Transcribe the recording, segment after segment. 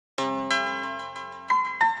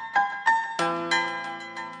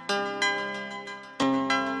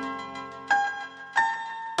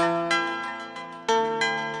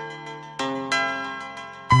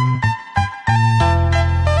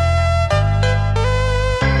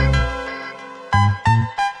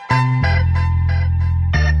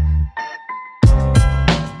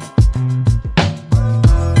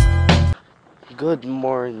Good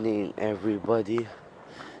morning, everybody.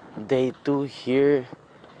 Day 2 here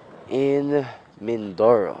in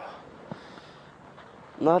Mindoro.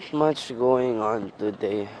 Not much going on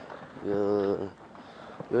today. We'll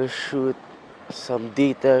shoot some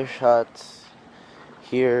detail shots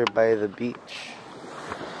here by the beach.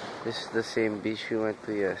 This is the same beach we went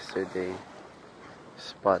to yesterday.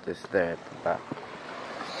 Spot is there at the back.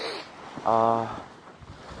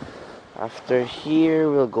 After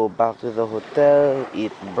here, we'll go back to the hotel,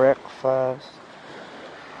 eat breakfast.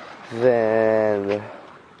 Then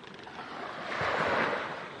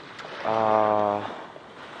I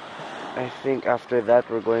think after that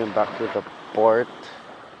we're going back to the port,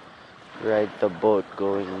 ride the boat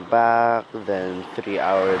going back, then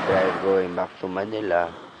 3-hour drive going back to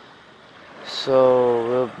Manila.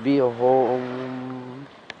 So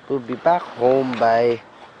we'll be back home by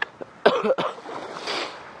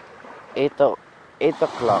 8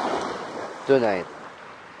 o'clock tonight.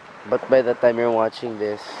 But by the time you're watching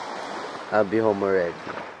this, I'll be home already.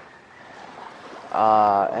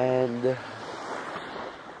 And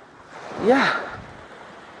yeah,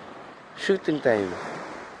 shooting time.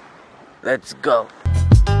 Let's go.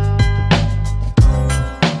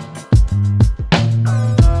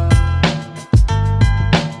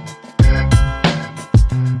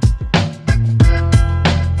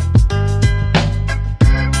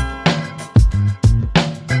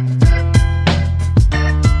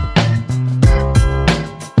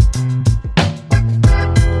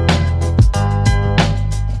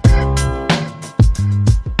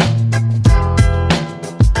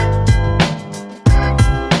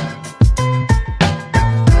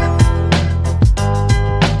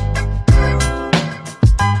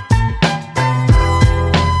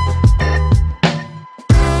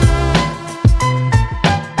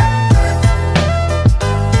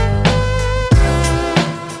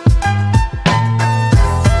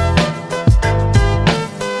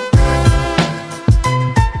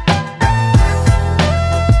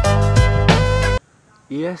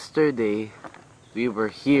 Yesterday, we were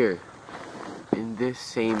here in this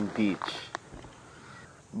same beach,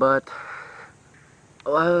 but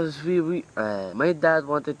my dad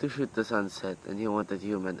wanted to shoot the sunset and he wanted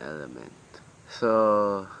human element,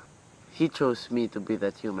 so he chose me to be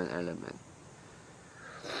that human element.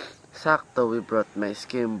 Sakto, we brought my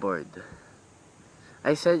skimboard.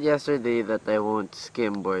 I said yesterday that I won't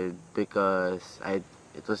skimboard because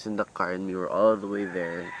it was in the car and we were all the way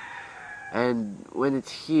there. And when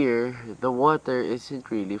it's here, the water isn't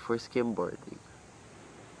really for skimboarding.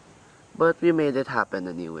 But we made it happen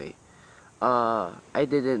anyway. I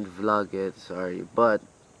didn't vlog it, sorry. But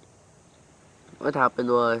what happened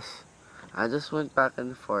was, I just went back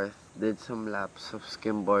and forth, did some laps of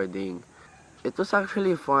skimboarding. It was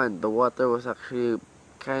actually fun. The water was actually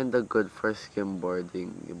kinda good for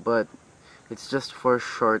skimboarding. But it's just for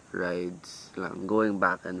short rides lang, going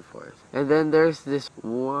back and forth. And then there's this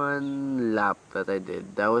one lap that I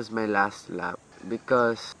did. That was my last lap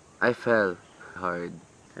because I fell hard.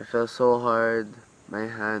 I fell so hard, my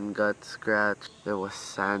hand got scratched. There was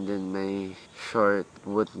sand in my short,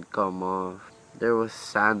 wouldn't come off. There was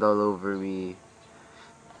sand all over me.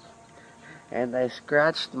 And I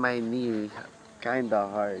scratched my knee kinda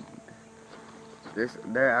hard.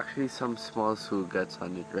 There are actually some small sugats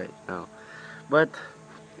on it right now. But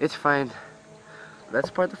it's fine. That's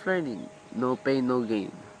part of learning. No pain, no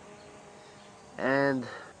gain. And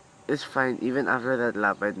it's fine. Even after that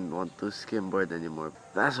lap, I didn't want to skimboard anymore.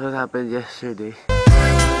 That's what happened yesterday.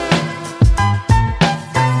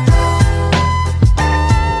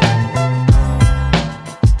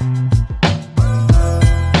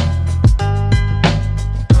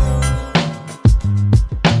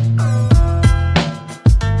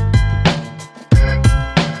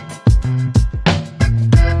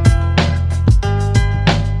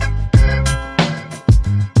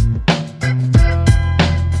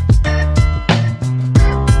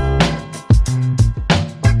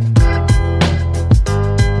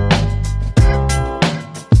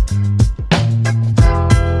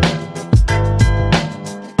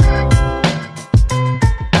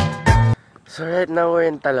 So right now we're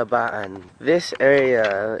in Talabaan. This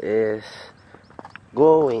area is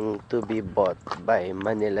going to be bought by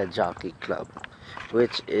Manila Jockey Club,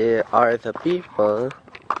 which are the people,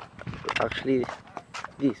 actually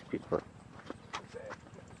these people.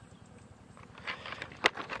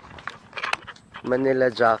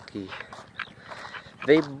 Manila Jockey.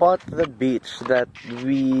 They bought the beach that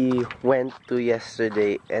we went to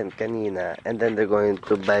yesterday and kanina, and then they're going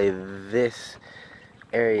to buy this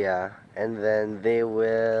area, and then they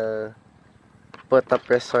will put up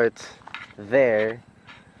resorts there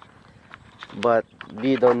but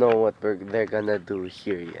we don't know what they're gonna do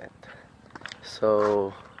here yet.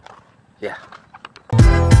 So yeah.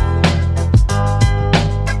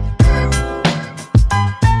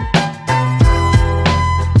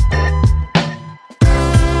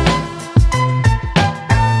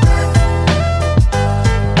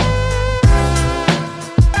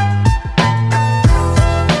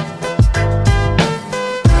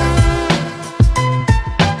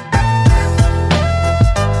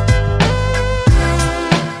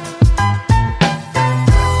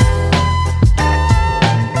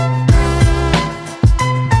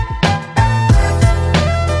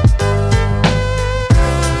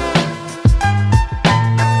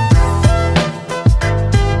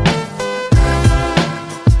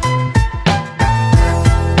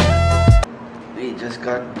 We just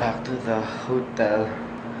got back to the hotel.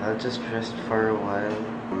 I'll just rest for a while.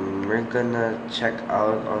 We're gonna check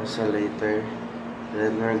out also later.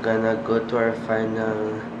 Then we're gonna go to our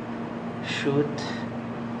final shoot.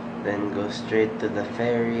 Then go straight to the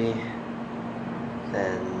ferry.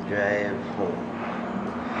 Then drive home.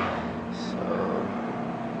 So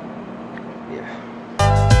yeah.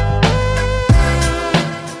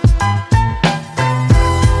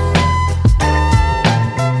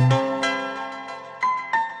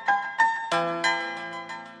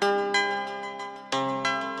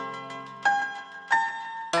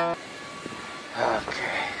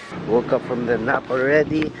 Okay. Woke up from the nap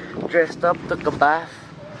already, dressed up, took a bath,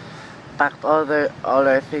 packed all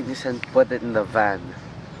our things and put it in the van.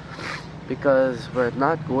 Because we're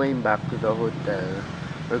not going back to the hotel.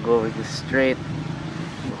 We're going straight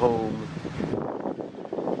home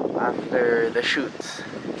after the shoots.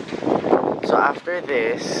 So after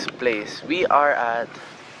this place, we are at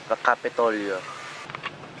the Capitolio.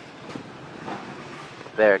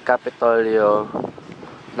 There, Capitolio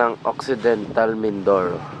ng Occidental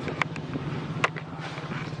Mindoro.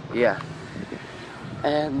 Yeah.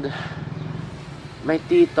 And my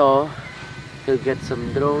tito will get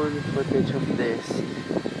some drone footage of this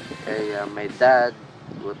area. My dad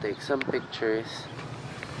will take some pictures.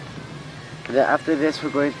 Then after this,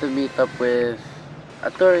 we're going to meet up with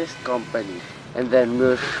a tourist company. And then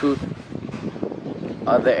we'll shoot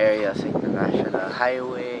other areas like the National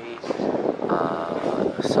Highway,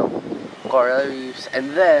 some coral reefs,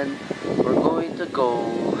 and then we're going to go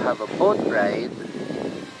have a boat ride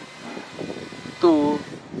to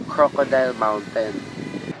Crocodile Mountain.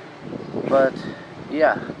 But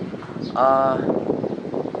yeah,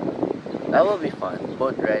 that will be fun.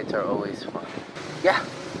 Boat rides are always fun. Yeah.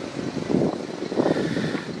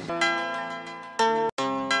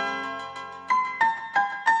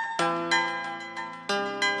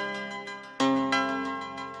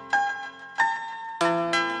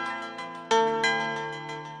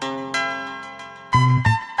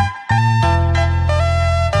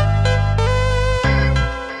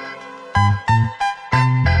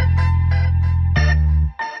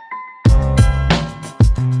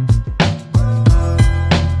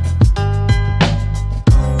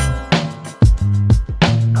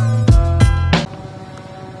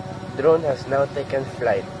 Drone has now taken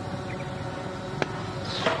flight.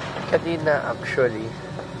 Kadina actually,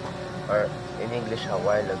 or in English a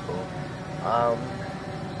while ago,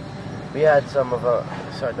 we had some of a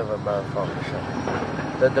sort of a malfunction.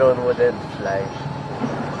 The drone wouldn't fly.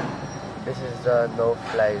 This is the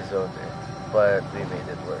no-fly zone, but we made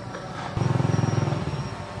it work.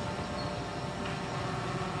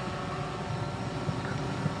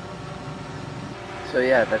 So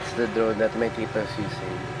yeah, that's the drone that my tito's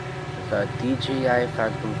using. The DJI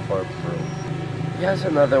Phantom 4 Pro. He has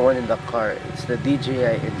another one in the car. It's the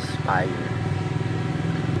DJI Inspire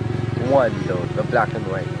 1 though, the black and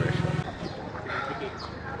white version.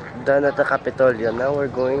 Done at the Capitolio. Now we're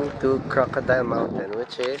going to Crocodile Mountain,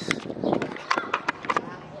 which is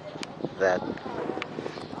that.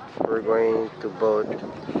 We're going to boat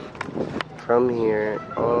from here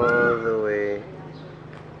all the way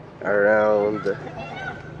around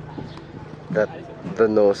the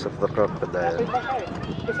nose of the crocodile,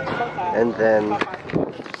 and then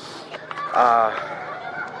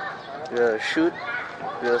we'll shoot,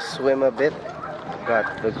 we'll swim a bit.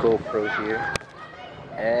 Got the GoPro here,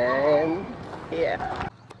 and yeah.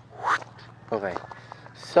 Okay,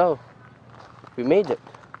 so we made it.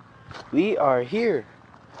 We are here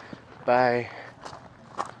by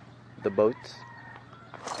the boats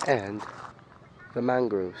and the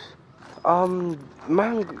mangroves.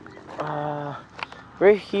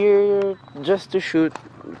 We're here just to shoot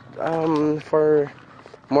for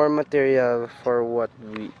more material for what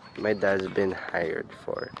my dad's been hired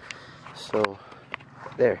for. So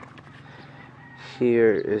there,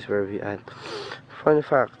 here is where we at. Fun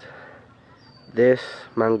fact, this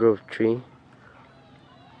mangrove tree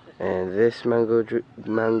and this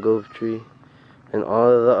mangrove tree and all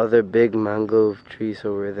the other big mangrove trees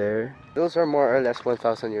over there, those are more or less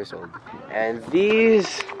 1,000 years old. And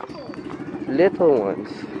these little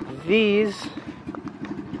ones, these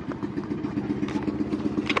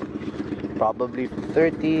probably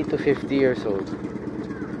 30 to 50 years old,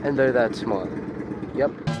 and they're that small.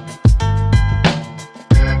 Yep.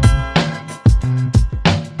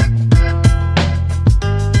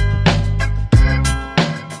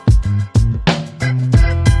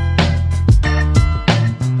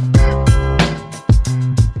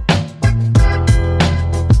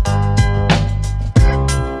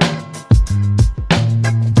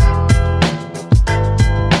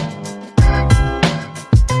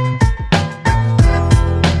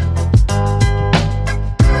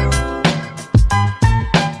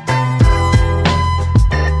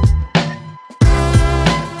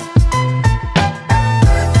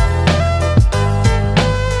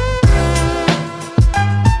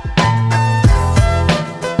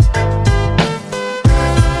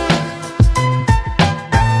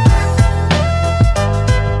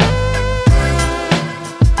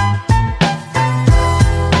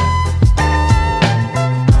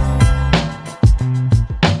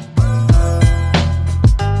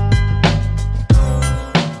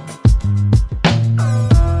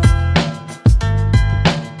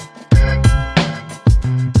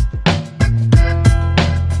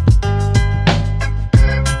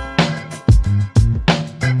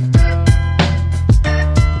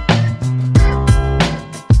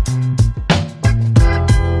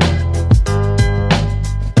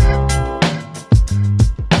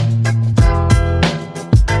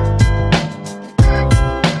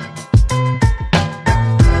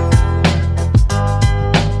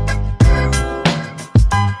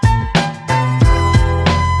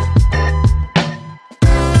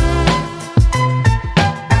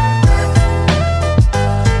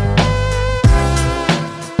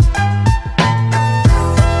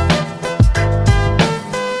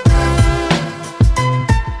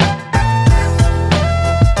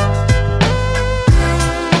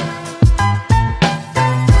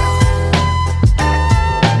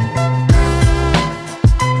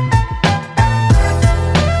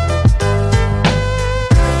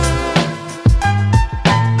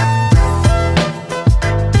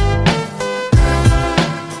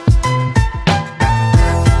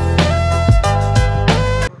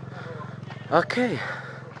 Okay,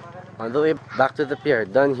 on the way back to the pier.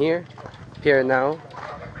 Done here, pier now.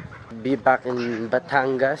 Be back in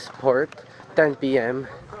Batangas port, 10 p.m.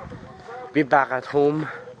 Be back at home,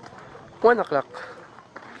 1 o'clock,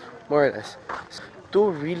 more or less.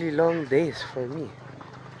 2 really long days for me.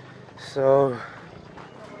 So,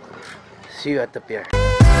 see you at the pier.